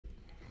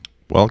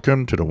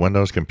Welcome to the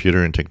Windows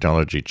Computer and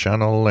Technology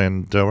channel,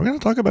 and we're going to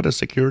talk about a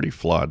security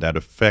flaw that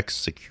affects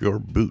secure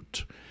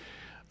boot.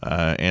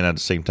 And at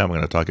the same time, we're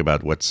going to talk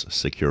about what's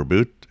secure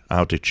boot,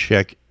 how to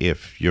check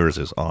if yours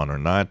is on or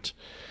not,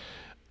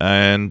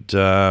 and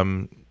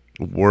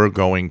we're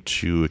going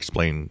to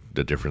explain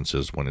the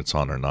differences when it's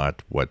on or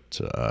not, what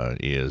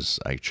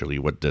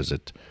does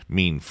it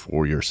mean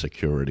for your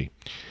security.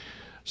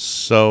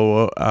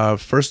 So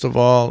first of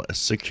all,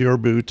 secure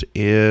boot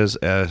is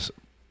a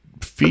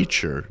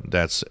feature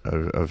that's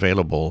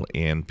available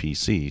in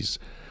PCs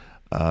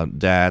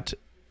that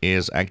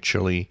is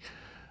actually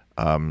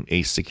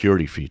a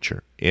security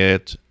feature.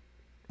 It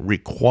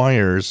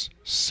requires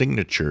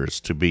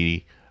signatures to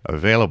be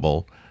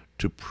available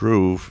to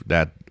prove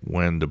that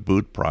when the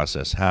boot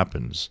process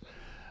happens,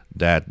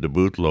 that the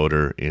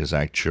bootloader is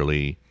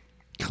actually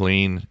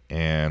clean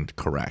and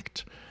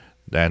correct.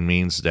 That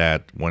means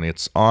that when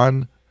it's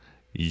on,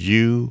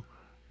 you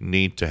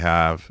need to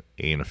have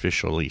an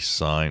officially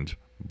signed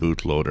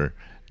bootloader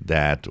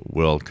that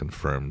will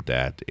confirm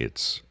that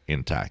it's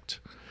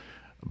intact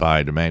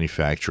by the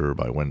manufacturer,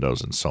 by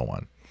Windows, and so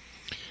on.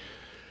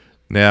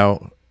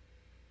 Now,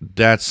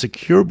 that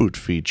secure boot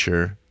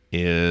feature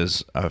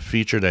is a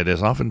feature that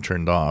is often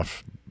turned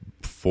off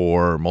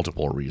for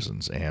multiple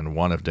reasons, and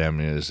one of them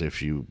is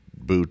if you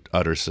boot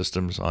other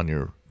systems on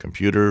your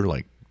computer,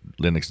 like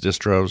Linux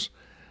distros.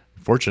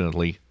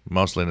 Fortunately,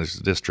 most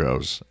Linux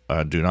distros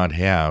do not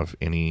have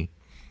any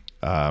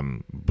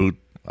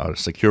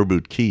secure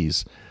boot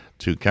keys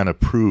to kind of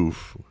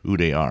prove who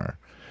they are.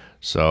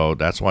 So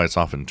that's why it's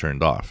often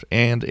turned off.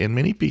 And in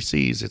many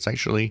PCs, it's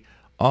actually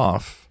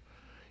off,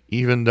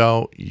 even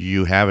though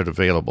you have it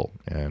available.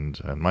 And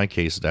in my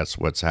case, that's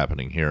what's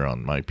happening here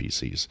on my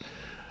PCs.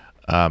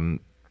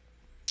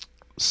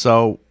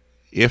 So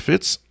if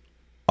it's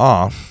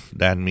off,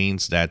 that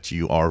means that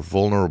you are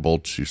vulnerable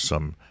to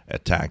some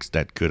attacks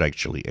that could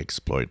actually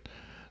exploit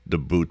the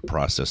boot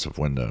process of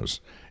Windows,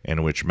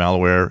 in which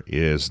malware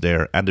is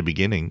there at the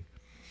beginning.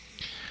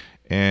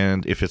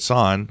 And if it's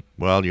on,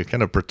 well, you're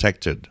kind of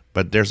protected.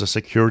 But there's a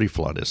security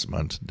flaw this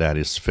month that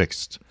is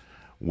fixed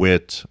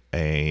with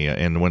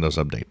in Windows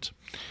Update.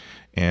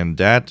 And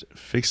that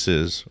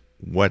fixes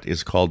what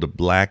is called the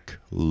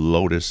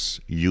BlackLotus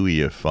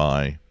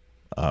UEFI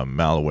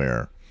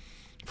malware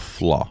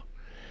flaw.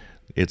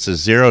 It's a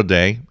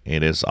 0-day.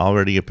 It is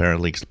already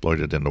apparently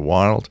exploited in the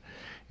wild.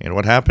 And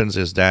what happens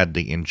is that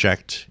they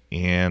inject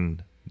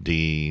in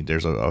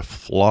there's a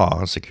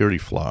flaw, a security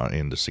flaw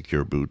in the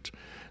secure boot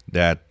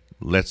that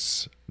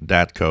lets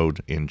that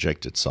code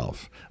inject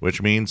itself,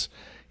 which means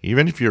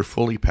even if you're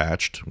fully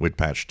patched with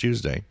Patch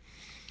Tuesday,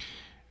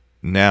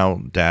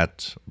 now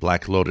that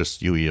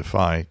BlackLotus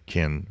UEFI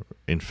can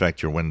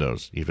infect your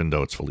Windows, even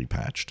though it's fully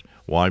patched.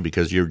 Why?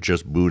 Because you're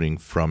just booting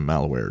from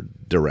malware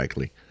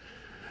directly.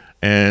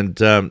 And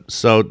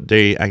so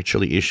they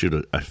actually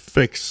issued a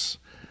fix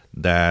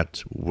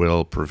that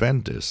will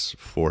prevent this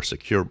for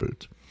secure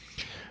boot.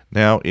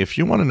 Now, if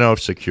you want to know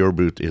if secure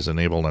boot is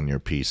enabled on your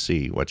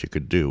PC, what you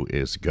could do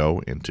is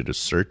go into the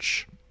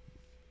search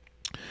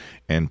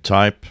and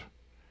type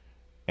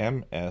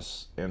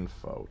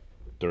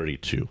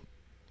msinfo32.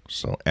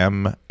 So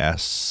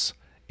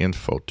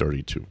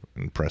msinfo32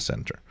 and press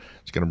enter.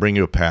 It's going to bring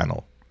you a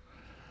panel.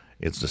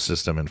 It's the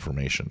system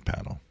information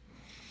panel.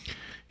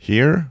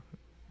 Here,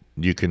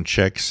 you can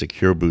check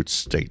secure boot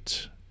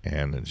state.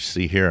 And you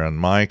see here on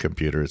my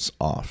computer, it's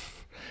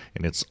off.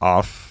 And it's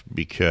off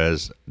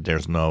because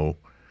there's no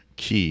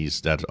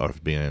keys that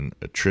have been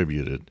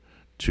attributed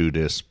to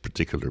this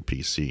particular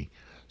PC.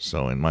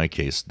 So in my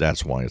case,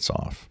 that's why it's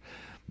off.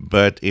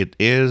 But it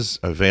is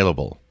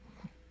available.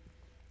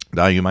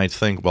 Now you might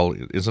think, well,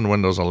 isn't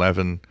Windows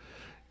 11,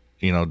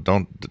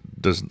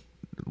 does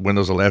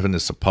Windows 11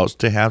 is supposed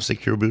to have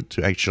secure boot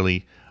to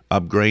actually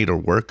upgrade or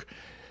work?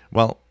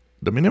 Well,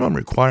 the minimum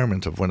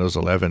requirement of Windows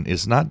 11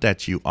 is not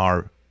that you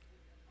are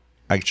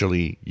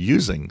actually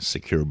using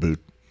secure boot.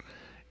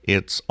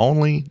 It's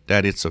only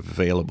that it's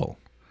available.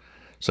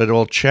 So it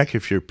will check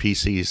if your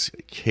PC is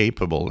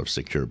capable of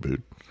secure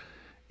boot.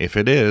 If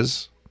it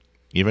is,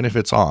 even if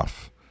it's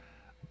off,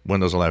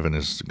 Windows 11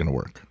 is going to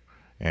work.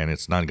 And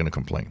it's not going to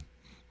complain.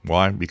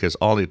 Why? Because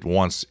all it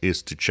wants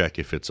is to check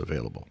if it's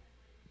available.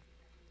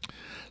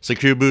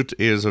 Secure boot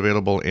is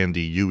available in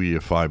the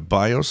UEFI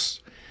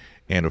BIOS.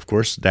 And of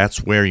course,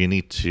 that's where you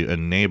need to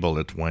enable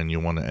it when you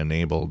want to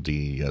enable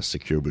the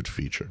secure boot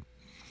feature.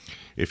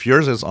 If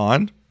yours is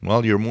on,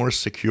 well, you're more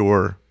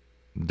secure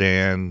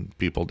than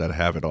people that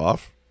have it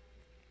off,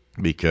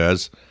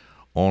 because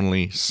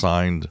only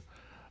signed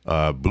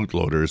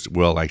bootloaders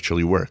will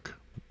actually work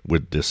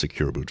with the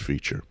secure boot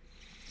feature.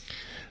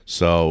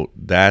 So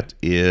that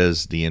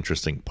is the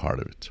interesting part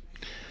of it.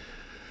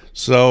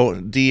 So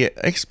the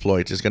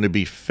exploit is going to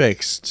be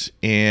fixed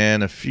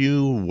in a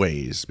few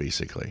ways,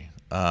 basically.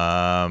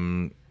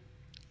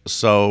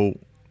 So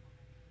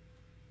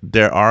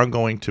there are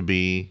going to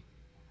be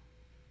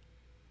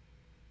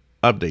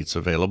updates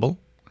available.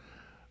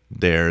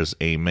 There's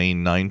a May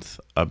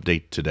 9th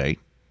update today.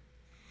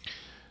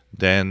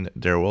 Then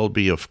there will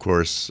be, of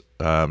course,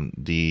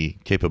 the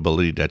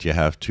capability that you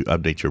have to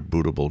update your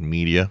bootable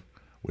media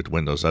with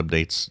Windows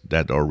updates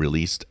that are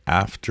released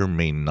after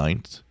May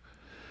 9th.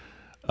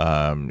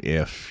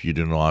 If you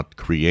do not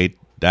create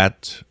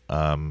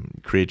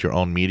your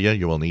own media,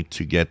 you will need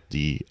to get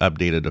the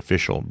updated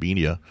official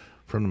media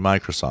from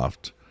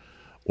Microsoft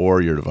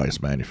or your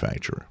device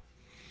manufacturer.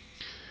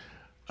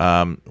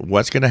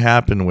 What's going to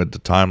happen with the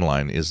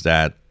timeline is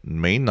that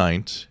May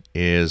 9th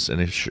is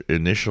an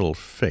initial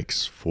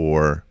fix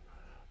for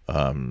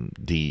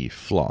the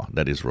flaw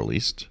that is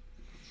released.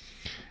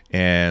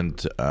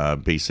 And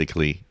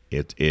basically,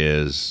 it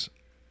is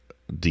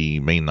the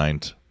May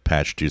 9th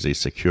Patch Tuesday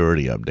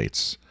security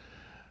updates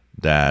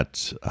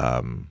that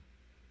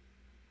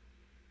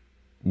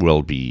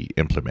will be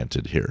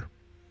implemented here.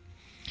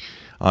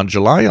 On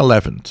July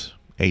 11th,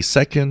 a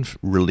second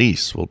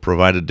release will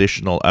provide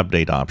additional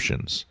update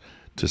options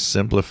to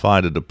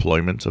simplify the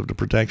deployment of the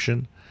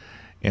protection.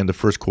 In the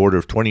first quarter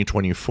of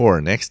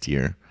 2024, next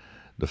year,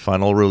 the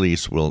final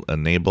release will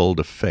enable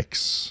the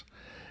fix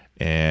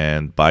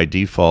and by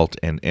default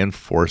and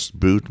enforce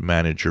boot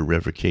manager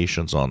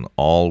revocations on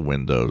all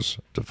Windows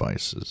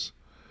devices.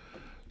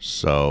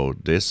 So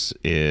this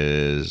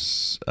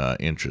is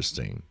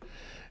interesting.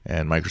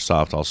 And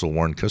Microsoft also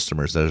warned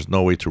customers that there's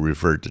no way to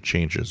revert the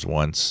changes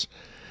once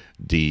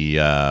the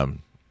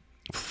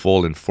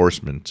full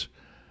enforcement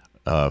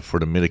for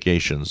the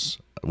mitigations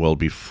will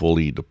be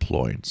fully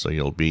deployed. So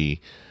you'll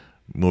be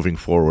moving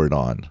forward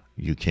on.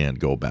 You can't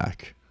go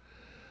back.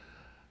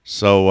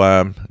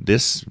 So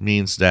this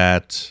means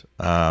that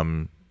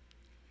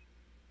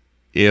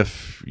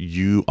if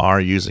you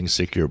are using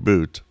Secure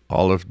Boot,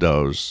 all of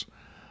those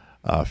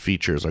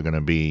features are going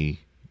to be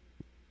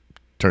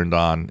turned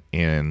on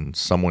in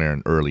somewhere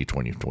in early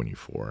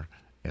 2024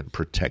 and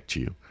protect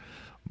you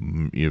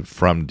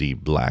from the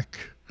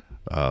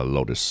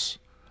BlackLotus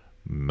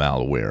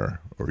malware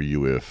or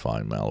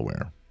UEFI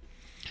malware.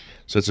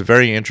 So it's a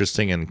very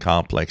interesting and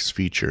complex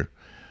feature,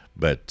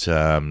 but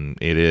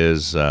it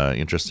is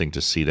interesting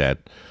to see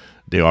that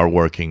they are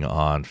working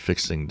on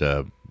fixing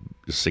the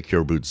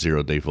Secure Boot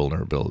 0-day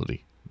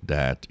vulnerability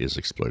that is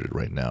exploited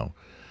right now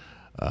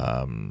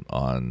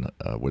on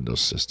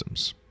Windows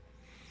systems.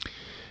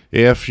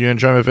 If you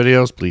enjoy my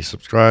videos, please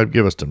subscribe,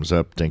 give us thumbs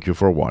up. Thank you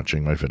for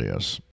watching my videos.